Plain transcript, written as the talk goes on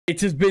It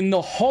has been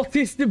the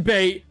hottest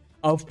debate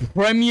of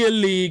Premier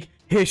League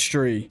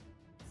history.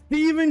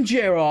 Steven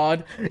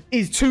Gerrard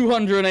is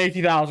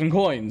 280,000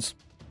 coins.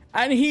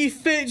 And he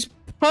fits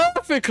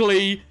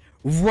perfectly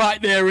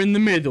right there in the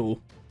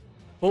middle.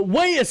 But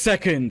wait a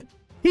second.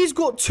 He's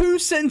got 2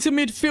 centre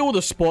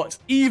midfielder spots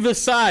either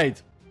side.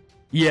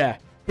 Yeah,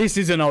 this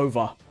isn't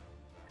over.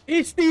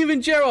 Is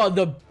Steven Gerrard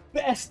the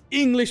best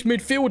English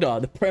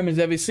midfielder the Prem has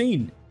ever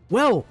seen?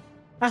 Well,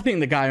 I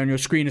think the guy on your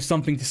screen has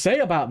something to say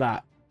about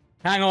that.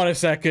 Hang on a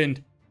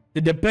second.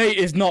 The debate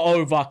is not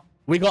over.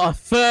 We got a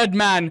third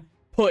man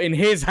putting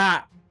his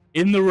hat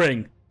in the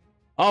ring.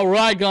 All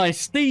right, guys.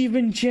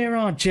 Steven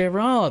Gerrard.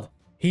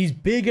 He's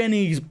big and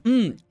he's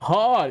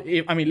hard.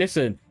 I mean,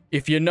 listen.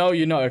 If you know,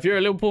 you know. If you're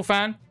a Liverpool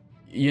fan,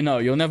 you know.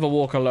 You'll never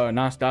walk alone.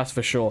 That's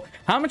for sure.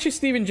 How much is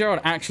Steven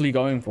Gerrard actually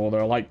going for?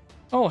 They're like,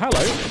 oh,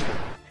 hello.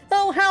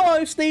 Oh,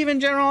 hello, Steven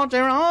Gerrard.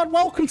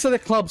 Welcome to the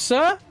club,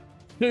 sir.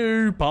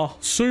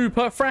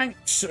 Super Frankie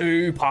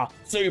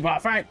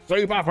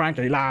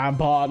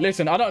Lampard.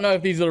 Listen, I don't know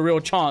if these are the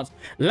real chants.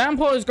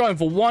 Lampard is going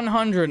for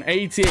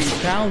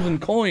 188,000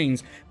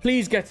 coins.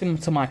 Please get him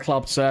to my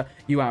club, sir.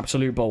 You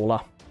absolute bowler.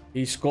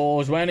 He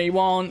scores when he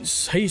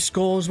wants. He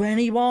scores when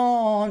he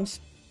wants.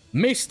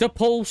 Mr.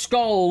 Paul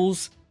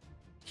Scholes.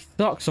 He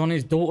sucks on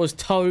his daughter's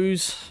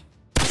toes.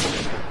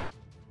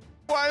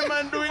 Why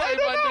man doing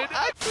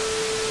that?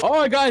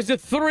 Alright guys, the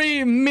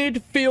 3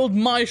 midfield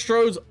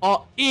maestros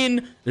are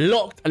in,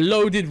 locked,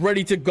 loaded,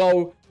 ready to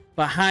go.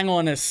 But hang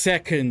on a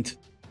second.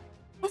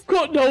 I've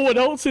got no one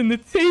else in the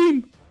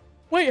team.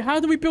 Wait, how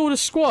do we build a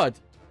squad?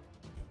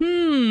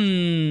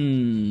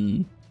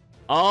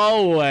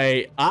 Oh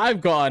wait,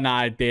 I've got an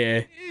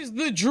idea. Here's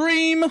the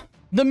dream.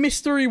 The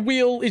mystery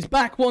wheel is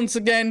back once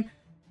again.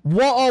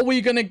 What are we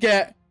gonna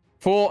get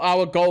for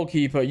our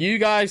goalkeeper? You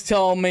guys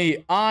tell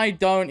me. I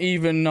don't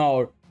even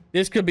know.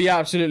 This could be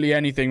absolutely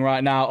anything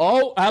right now.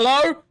 Oh,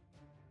 hello?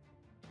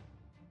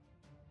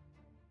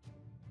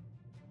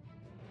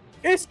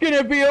 It's going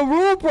to be a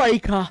rule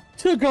breaker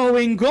to go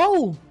in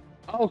goal.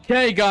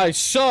 Okay, guys.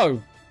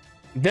 So,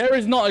 there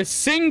is not a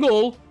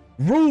single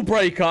rule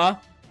breaker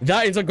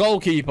that is a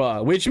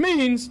goalkeeper. Which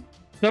means,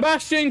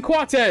 Sebastian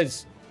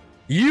Coates,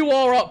 you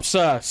are up,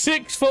 sir.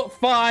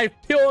 6'5",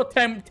 pure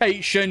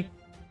temptation.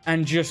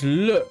 And just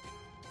look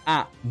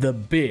at the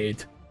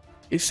beard.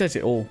 It says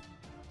it all.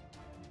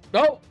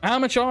 Oh, how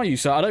much are you,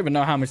 sir? I don't even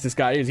know how much this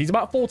guy is. He's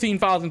about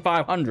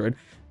 14,500.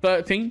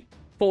 13,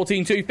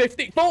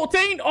 14,250,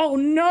 14. Oh,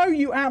 no,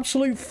 you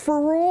absolute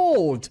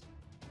fraud.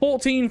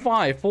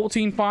 14,500,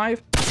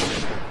 14,500.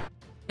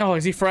 Oh,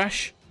 is he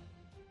fresh?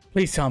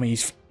 Please tell me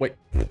he's... Wait.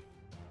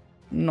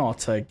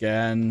 Not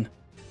again.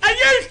 Are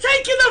you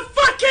taking the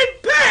fucking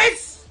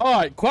piss? All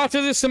right, Coates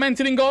is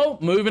cemented in goal.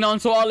 Moving on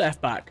to our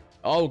left back.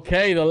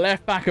 Okay, the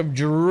left back of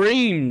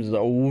dreams.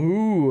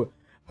 Ooh.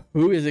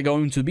 Who is it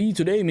going to be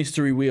today,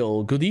 Mystery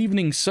Wheel? Good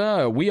evening,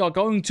 sir. We are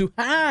going to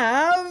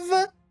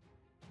have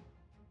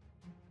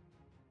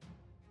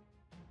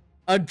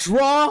a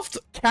draft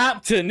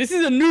captain. This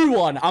is a new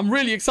one. I'm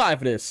really excited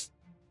for this.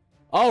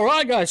 All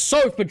right, guys.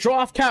 So, for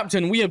draft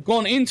captain, we have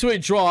gone into a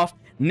draft.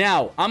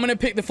 Now, I'm going to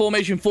pick the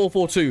formation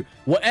 4-4-2.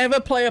 Whatever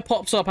player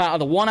pops up out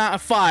of the 1 out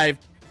of 5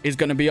 is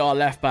going to be our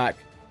left back.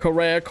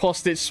 Correa,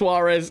 Kostic,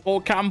 Suarez,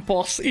 or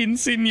Campos,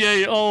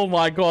 Insigne. Oh,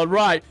 my God.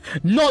 Right.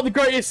 Not the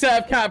greatest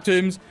set of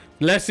captains.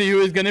 Let's see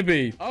who it's going to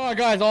be. All right,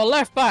 guys. Our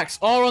left backs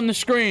are on the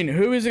screen.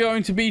 Who is it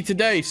going to be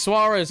today?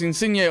 Suarez,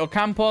 Insigne, or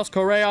Campos,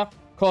 Correa,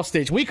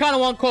 Kostic. We kind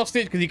of want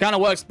Kostic because he kind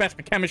of works best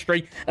for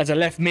chemistry as a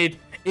left mid.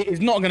 It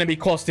is not going to be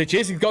Kostic.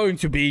 This is going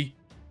to be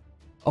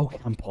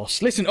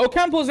Ocampos. Listen,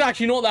 Ocampos is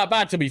actually not that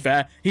bad, to be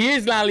fair. He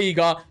is La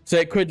Liga, so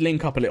it could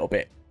link up a little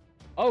bit.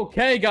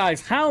 Okay,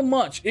 guys. How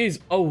much is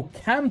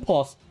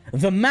Ocampos?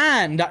 The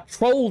man that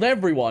trolled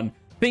everyone,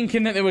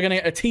 thinking that they were going to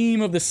get a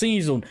team of the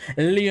season,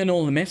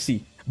 Lionel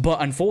Messi.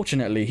 But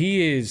unfortunately,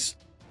 he is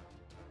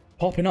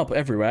popping up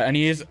everywhere, and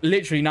he is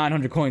literally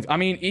 900 coins. I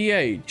mean,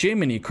 EA,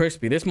 Jiminy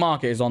Crispy, this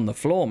market is on the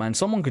floor, man.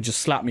 Someone could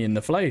just slap me in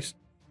the face.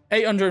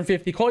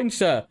 850 coins,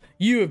 sir.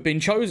 You have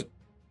been chosen.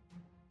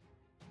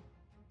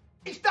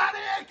 He's done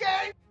it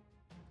again.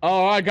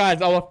 All right,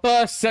 guys. Our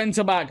first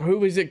centre-back.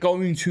 Who is it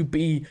going to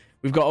be?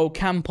 We've got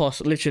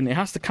Ocampos. Listen, it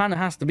has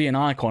to be an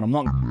icon. I'm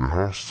not... It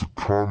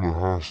kind of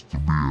has to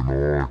be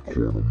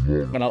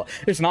an icon.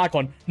 It's an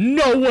icon.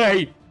 No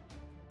way!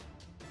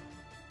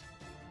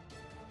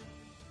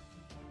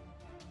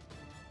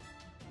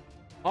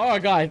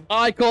 Alright, guys.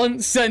 Icon,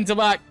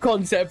 centre-back,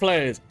 concept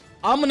players.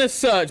 I'm going to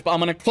search, but I'm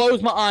going to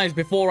close my eyes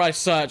before I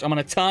search. I'm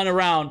going to turn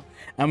around,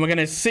 and we're going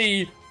to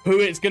see who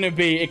it's going to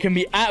be. It can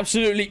be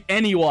absolutely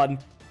anyone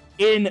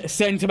in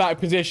centre-back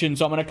position.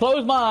 So I'm going to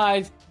close my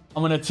eyes.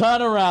 I'm going to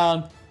turn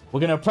around. We're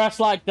going to press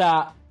like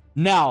that.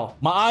 Now,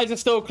 my eyes are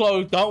still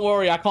closed. Don't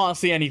worry, I can't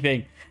see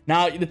anything.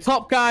 Now, the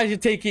top guys, you're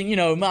taking, you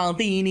know,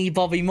 Maldini,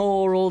 Bobby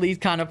Moore, all these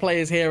kind of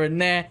players here and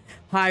there.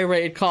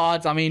 High-rated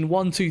cards. I mean,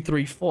 1, 2,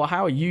 3, 4.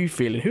 How are you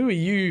feeling? Who are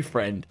you,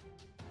 friend?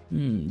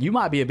 You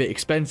might be a bit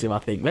expensive, I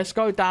think. Let's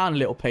go down a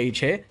little page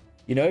here.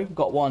 You know,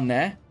 got one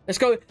there. Let's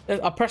go.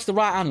 I pressed the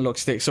right analog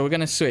stick, so we're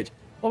going to switch.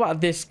 What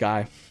about this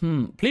guy?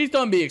 Please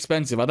don't be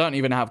expensive. I don't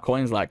even have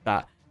coins like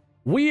that.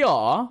 We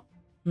are...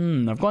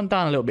 I've gone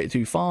down a little bit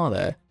too far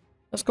there.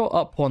 Let's go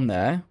up one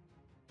there.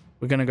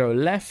 We're going to go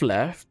left,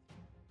 left.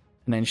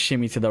 And then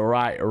shimmy to the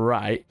right,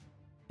 right.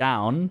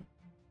 Down.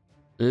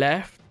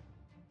 Left.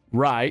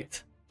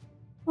 Right.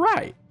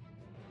 Right.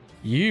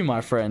 You,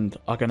 my friend,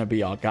 are going to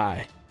be our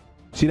guy.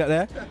 See that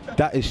there?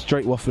 That is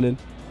straight waffling.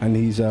 And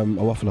he's a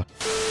waffler.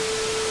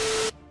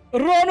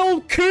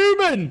 Ronald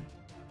Koeman!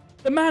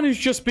 The man who's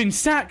just been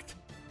sacked.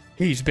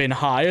 He's been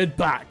hired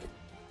back.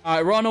 All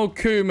right, Ronald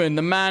Koeman,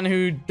 the man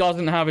who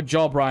doesn't have a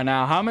job right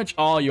now. How much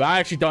are you? I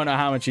actually don't know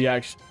how much he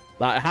actually...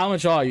 Like, how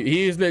much are you?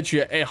 He is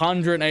literally at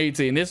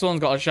 118. This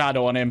one's got a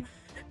shadow on him.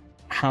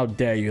 How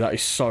dare you? That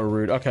is so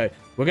rude. Okay,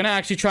 we're going to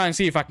actually try and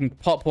see if I can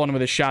pop one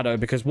with a shadow.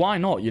 Because why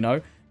not, you know?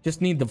 Just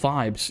need the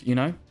vibes, you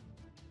know?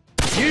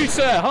 You,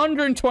 sir,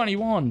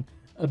 121.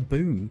 A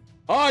boom.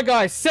 All right,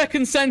 guys,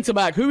 second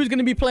centre-back. Who is going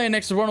to be playing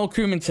next to Ronald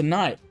Koeman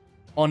tonight?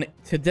 On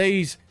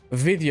today's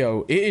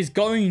video, it is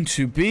going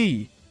to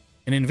be...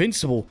 An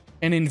invincible.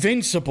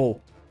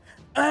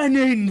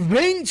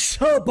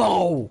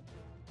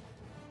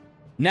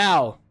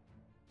 Now,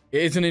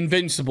 it is an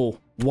invincible.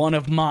 One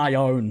of my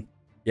own.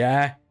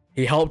 Yeah?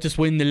 He helped us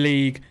win the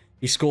league.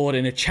 He scored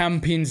in a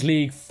Champions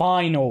League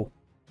final.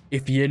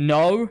 If you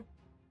know,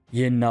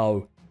 you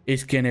know.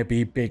 It's going to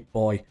be big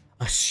boy.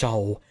 A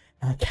Sol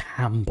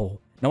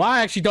Campbell. Now, I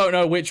actually don't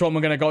know which one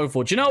we're going to go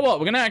for. Do you know what?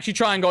 We're going to actually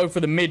try and go for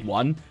the mid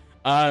one.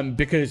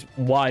 Because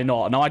why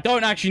not? Now, I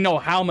don't actually know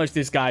how much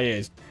this guy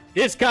is.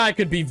 This guy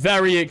could be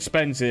very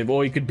expensive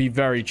or he could be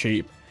very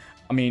cheap.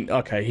 I mean,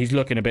 okay, he's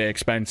looking a bit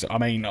expensive. I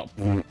mean,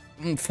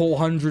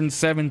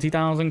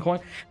 470,000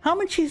 coins. How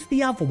much is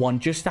the other one,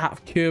 just out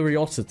of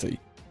curiosity? Do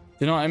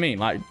you know what I mean?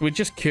 Like, we're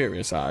just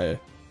curious out here.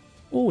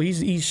 Oh,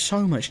 he's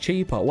so much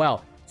cheaper.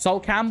 Well,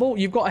 Sol Campbell,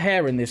 you've got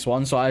hair in this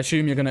one, so I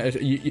assume you're going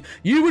to...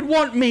 You would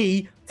want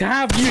me to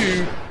have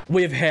you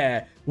with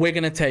hair. We're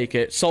going to take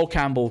it. Sol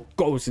Campbell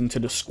goes into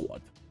the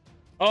squad.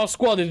 Our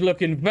squad is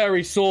looking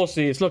very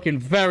saucy. It's looking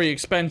very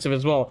expensive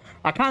as well.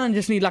 I kind of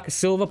just need like a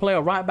silver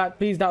player right back,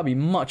 please. That would be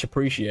much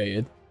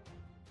appreciated.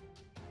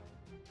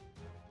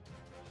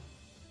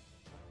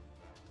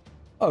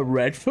 A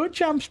red foot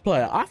champs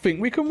player. I think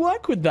we can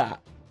work with that.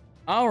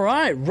 All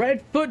right,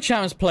 red foot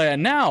champs player.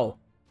 Now,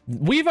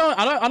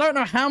 I don't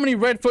know how many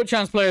red foot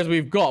champs players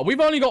we've got. We've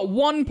only got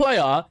one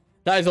player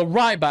that is a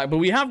right back, but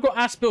we have got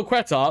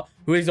Aspilicueta,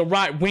 who is a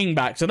right wing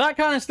back. So that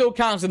kind of still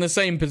counts in the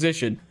same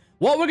position.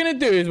 What we're going to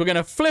do is we're going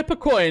to flip a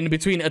coin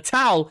between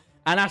Atal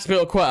and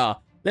Aspilicueta.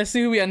 Let's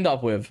see who we end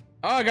up with.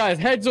 All right, guys,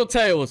 heads or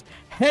tails?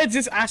 Heads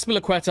is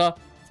Aspilicueta.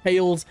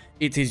 Tails,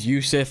 it is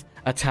Yusuf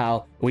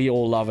Atal. We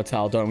all love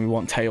Atal, don't we?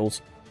 Want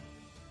tails.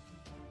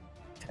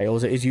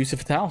 Tails, it is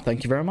Yusuf Atal.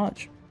 Thank you very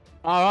much.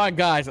 All right,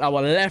 guys,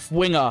 our left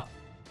winger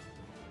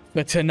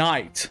for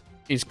tonight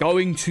is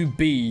going to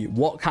be...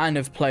 What kind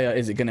of player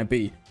is it going to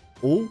be?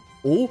 Ooh.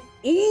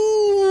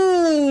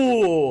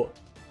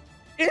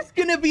 It's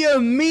going to be a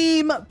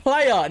meme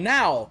player.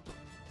 Now,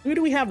 who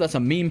do we have that's a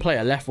meme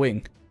player? Left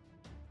wing.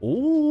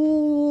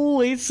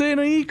 Ooh, it's an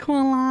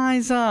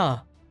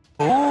equalizer.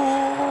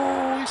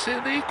 Oh, it's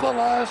an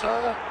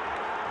equalizer.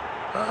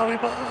 Harvey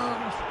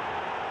Barnes.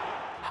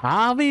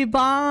 Harvey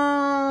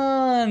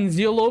Barnes.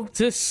 You'll love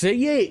to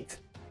see it.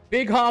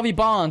 Big Harvey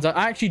Barnes.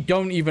 I actually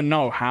don't even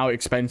know how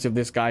expensive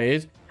this guy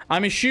is.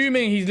 I'm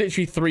assuming he's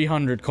literally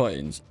 300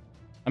 coins.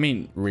 I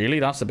mean, really?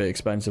 That's a bit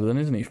expensive then,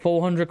 isn't he?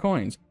 400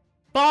 coins.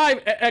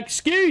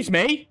 Excuse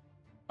me?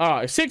 All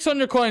right,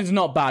 600 coins is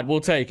not bad.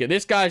 We'll take it.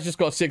 This guy's just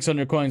got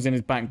 600 coins in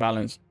his bank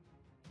balance.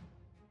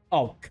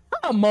 Oh,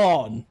 come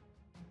on.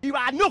 You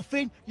are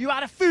nothing. You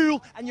are a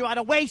fool, and you are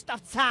a waste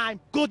of time.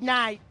 Good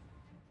night.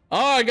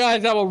 All right,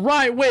 guys, our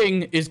right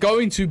wing is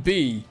going to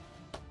be...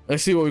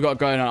 Let's see what we've got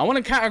going on. I want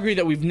a category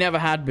that we've never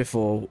had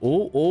before.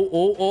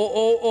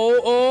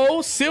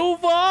 Oh,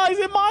 silver. Is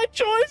it my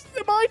choice? Is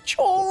it my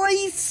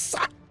choice?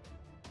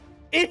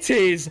 It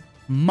is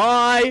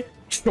my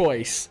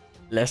choice.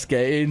 Let's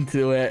get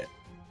into it.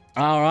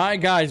 All right,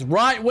 guys.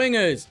 Right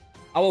wingers.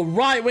 Our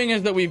right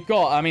wingers that we've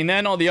got. I mean,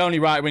 they're not the only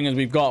right wingers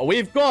we've got.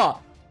 We've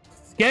got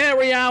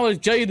Scary Hours,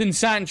 Jadon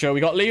Sancho.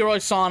 We got Leroy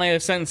Sané,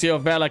 Asensio,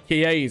 Vela,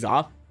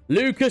 Chiesa.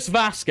 Lucas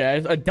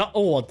Vasquez.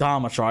 Adama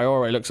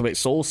Traore looks a bit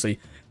saucy.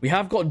 We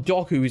have got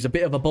Doku, who's a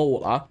bit of a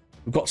baller.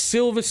 We've got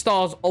Silver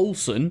Stars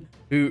Olsen,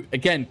 who,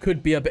 again,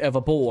 could be a bit of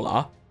a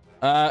baller.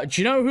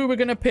 Do you know who we're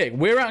going to pick?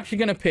 We're actually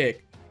going to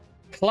pick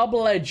Club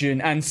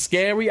Legend and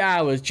Scary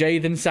Hours,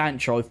 Jadon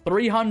Sancho.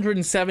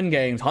 307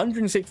 games,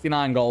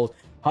 169 goals,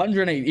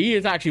 108. He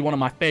is actually one of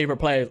my favorite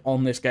players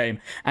on this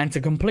game. And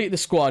to complete the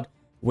squad,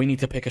 we need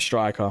to pick a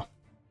striker.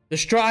 The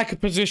striker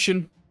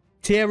position,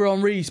 Thierry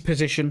Henry's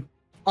position,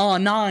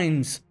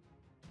 R9's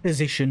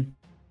position.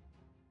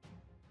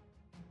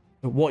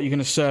 What are you going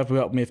to serve me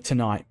up with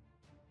tonight?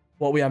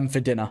 What are we having for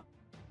dinner?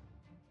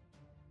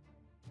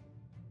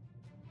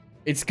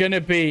 It's going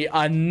to be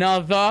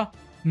another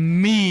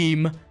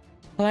meme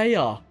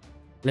player.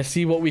 Let's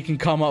see what we can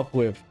come up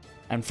with.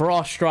 And for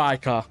our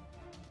striker,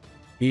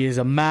 he is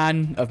a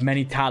man of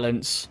many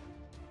talents.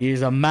 He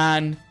is a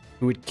man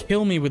who would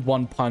kill me with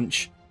one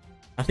punch.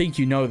 I think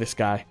you know this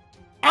guy.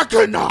 I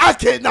can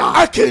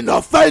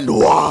offend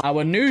one.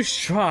 Our new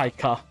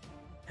striker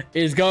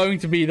is going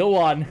to be the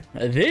one,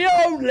 the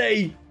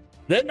only,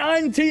 the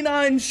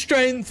 99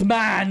 strength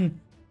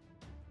man,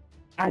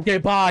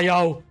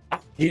 Adebayo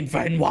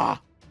Akinfenwa.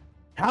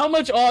 How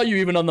much are you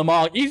even on the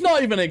mark? He's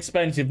not even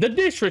expensive. The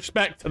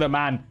disrespect to the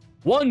man.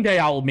 One day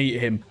I'll meet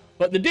him.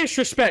 But the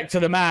disrespect to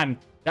the man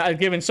that has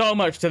given so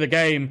much to the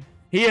game.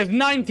 He has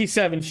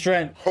 97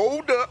 strength.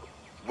 Hold up.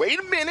 Wait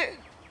a minute.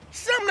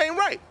 Something ain't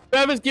right.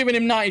 Whoever's giving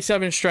him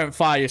 97 strength,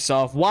 fire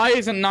yourself. Why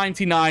isn't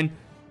 99?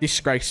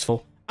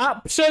 Disgraceful.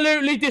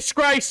 Absolutely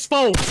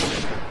disgraceful.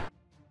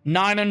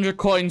 900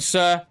 coins,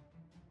 sir.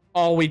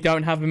 Oh, we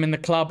don't have him in the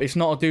club. It's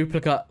not a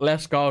duplicate.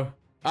 Let's go.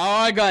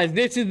 All right, guys.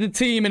 This is the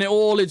team in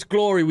all its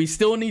glory. We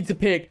still need to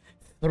pick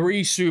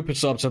 3 super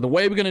subs. So the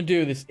way we're going to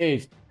do this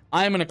is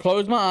I am going to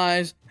close my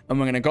eyes and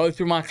we're going to go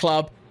through my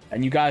club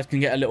and you guys can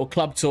get a little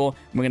club tour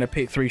and we're going to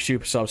pick 3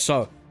 super subs.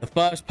 So the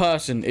first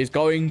person is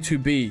going to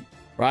be,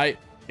 right?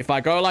 If I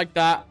go like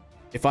that,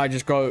 if I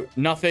just go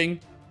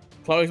nothing,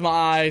 close my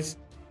eyes,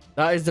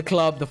 that is the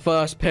club, the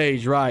first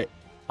page, right?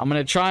 I'm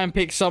going to try and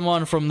pick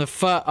someone from the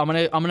first. I'm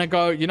going to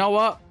go, you know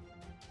what?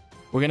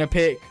 We're going to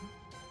pick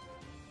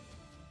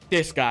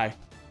this guy.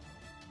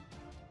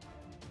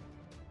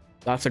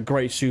 That's a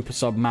great super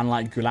sub, man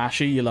like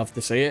Gulashi. You love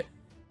to see it.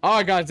 All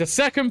right, guys. The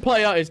second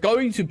player is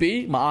going to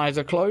be, my eyes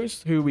are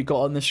closed, who we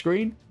got on the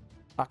screen.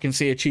 I can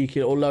see a cheeky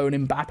little lone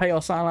Mbappe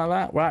or something like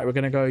that. Right, we're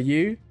going to go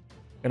you.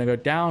 We're going to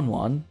go down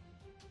one.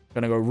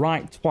 We're going to go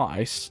right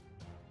twice.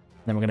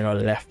 Then we're going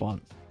to go left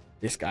once.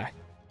 This guy.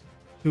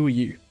 Who are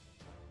you?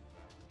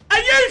 Are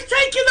you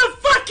taking the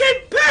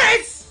fucking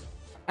piss?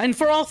 And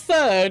for our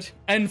third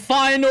and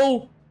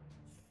final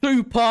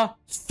super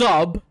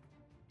sub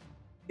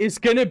is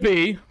going to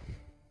be...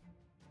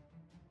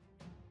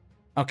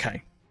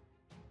 Okay.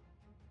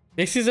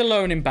 This is a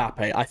lone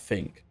Mbappe, I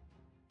think.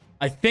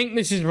 I think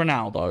this is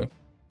Ronaldo.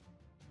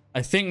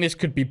 I think this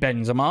could be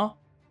Benzema.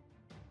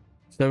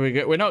 So we're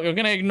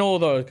going to ignore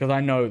those because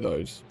I know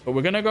those. But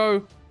we're going to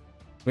go...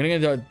 We're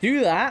going to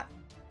do that.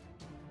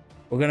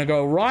 We're going to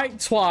go right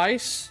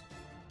twice.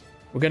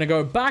 We're going to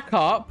go back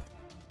up.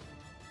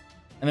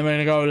 And then we're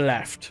going to go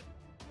left.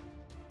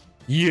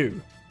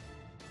 You.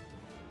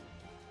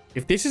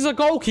 If this is a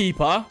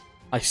goalkeeper,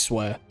 I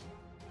swear.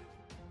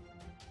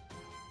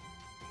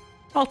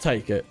 I'll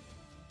take it.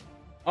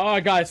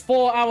 Alright, guys.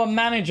 For our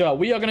manager,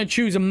 we are going to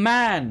choose a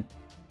man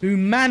who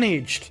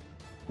managed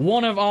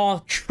one of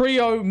our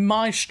trio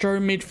maestro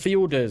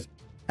midfielders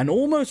and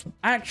almost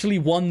actually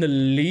won the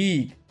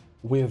league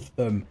with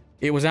them.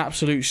 It was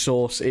absolute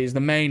sauce. It is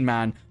the main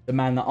man, the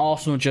man that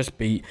Arsenal just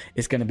beat.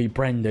 Is going to be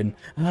Brendan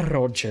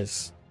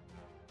Rodgers.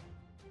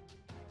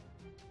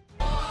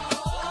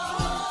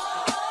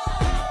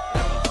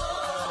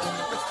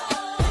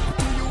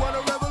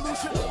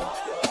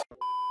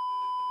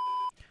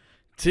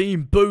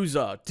 Team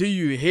Boozer, do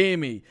you hear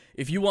me?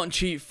 If you want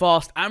cheap,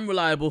 fast, and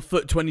reliable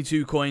FUT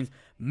 22 coins,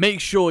 make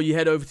sure you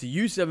head over to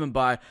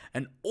U7Buy.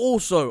 And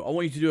also, I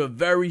want you to do a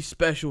very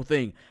special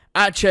thing.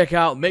 At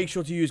checkout, make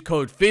sure to use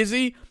code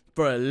FIZZY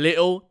for a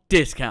little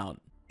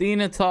discount. Di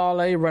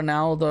Natale,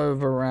 Ronaldo,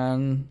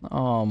 Varane.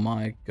 Oh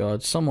my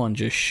god, someone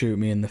just shoot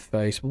me in the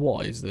face.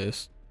 What is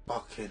this?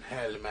 Fucking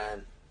hell,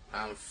 man.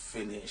 I'm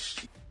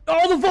finished.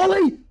 Oh, the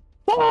volley!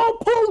 Oh,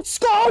 Paul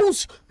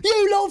Scholes!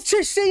 You love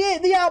to see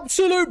it, the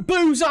absolute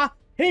boozer.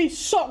 He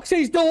sucks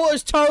his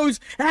daughter's toes,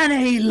 and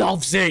he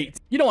loves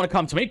it. You don't want to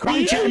come to me,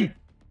 crunch him.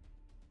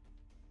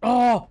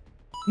 Oh,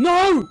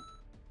 no!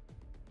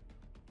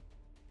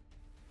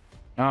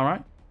 All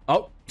right.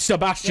 Oh,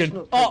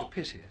 Sebastian. Oh.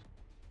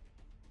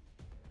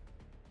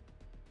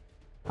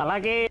 I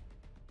like it.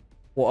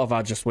 What have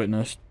I just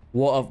witnessed?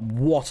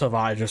 What have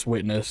I just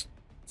witnessed?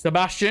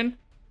 Sebastian,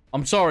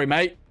 I'm sorry,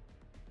 mate.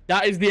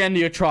 That is the end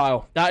of your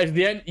trial. That is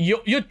the end.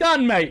 You're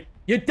done, mate.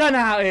 You're done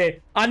out here.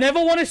 I never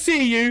want to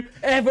see you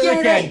ever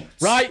again.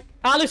 Right?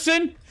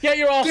 Allison, get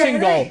your ass in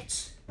goal.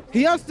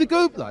 He has to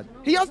go, blood.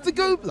 He has to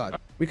go, blood.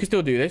 We can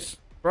still do this.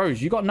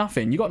 Bros, you got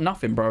nothing. You got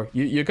nothing, bro.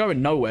 You're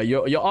going nowhere.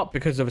 You're up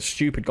because of a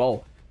stupid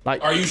goal.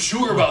 Like, Are you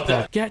sure about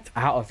that? Get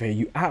out of here,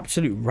 you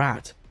absolute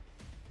rat.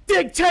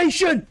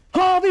 Dictation!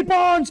 Harvey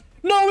Barnes!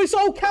 No, it's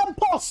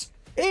Ocampos!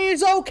 It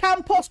is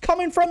Ocampos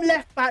coming from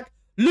left back.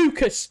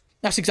 Lucas.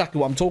 That's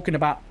exactly what I'm talking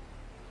about.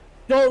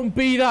 Don't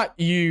be that,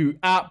 you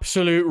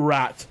absolute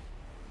rat.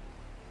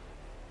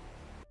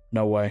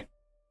 No way.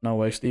 No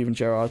way, Steven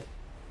Gerrard.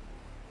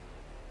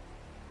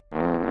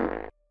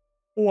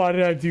 Why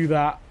did I do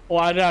that?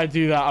 Why did I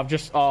do that? I've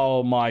just...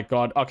 Oh, my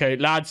God. Okay,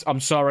 lads, I'm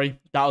sorry.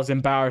 That was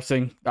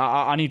embarrassing.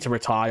 I need to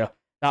retire.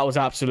 That was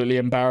absolutely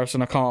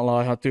embarrassing. I can't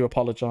lie. I do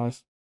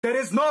apologize. There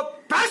is no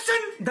passion,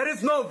 there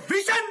is no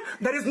vision,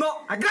 there is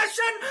no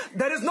aggression,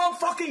 there is no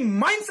fucking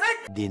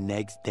mindset. The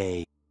next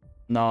day.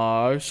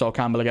 No, Sol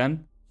Campbell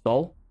again.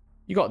 Sol,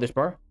 you got this,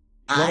 bro.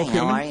 Hi,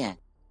 how are you?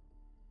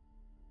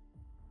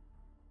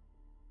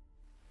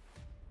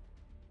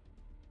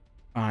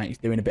 Alright, he's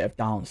doing a bit of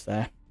dance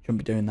there. Shouldn't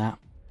be doing that.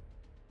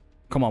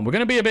 Come on, we're going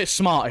to be a bit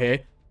smart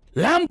here.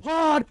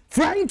 Lampard,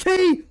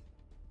 Frankie.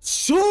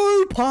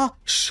 Super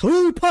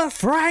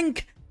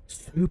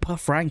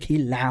Frankie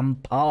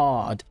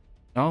Lampard.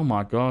 Oh,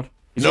 my God.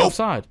 Is he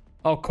offside?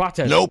 Oh,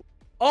 Quatters. Nope.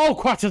 Oh,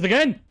 Quatters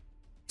again.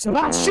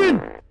 Sebastian.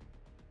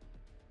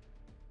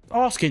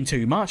 Asking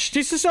too much.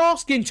 This is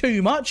asking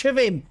too much of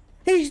him.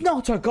 He's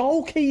not a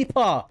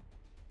goalkeeper.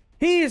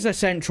 He is a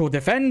central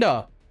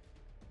defender.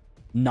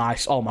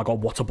 Nice. Oh, my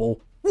God. What a ball.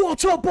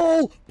 What a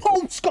ball.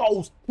 Paul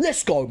Scholes.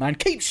 Let's go, man.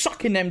 Keep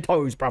sucking them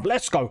toes, bruv.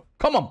 Let's go.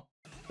 Come on.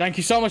 Thank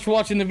you so much for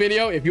watching the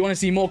video. If you want to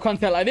see more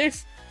content like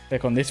this,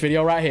 click on this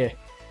video right here.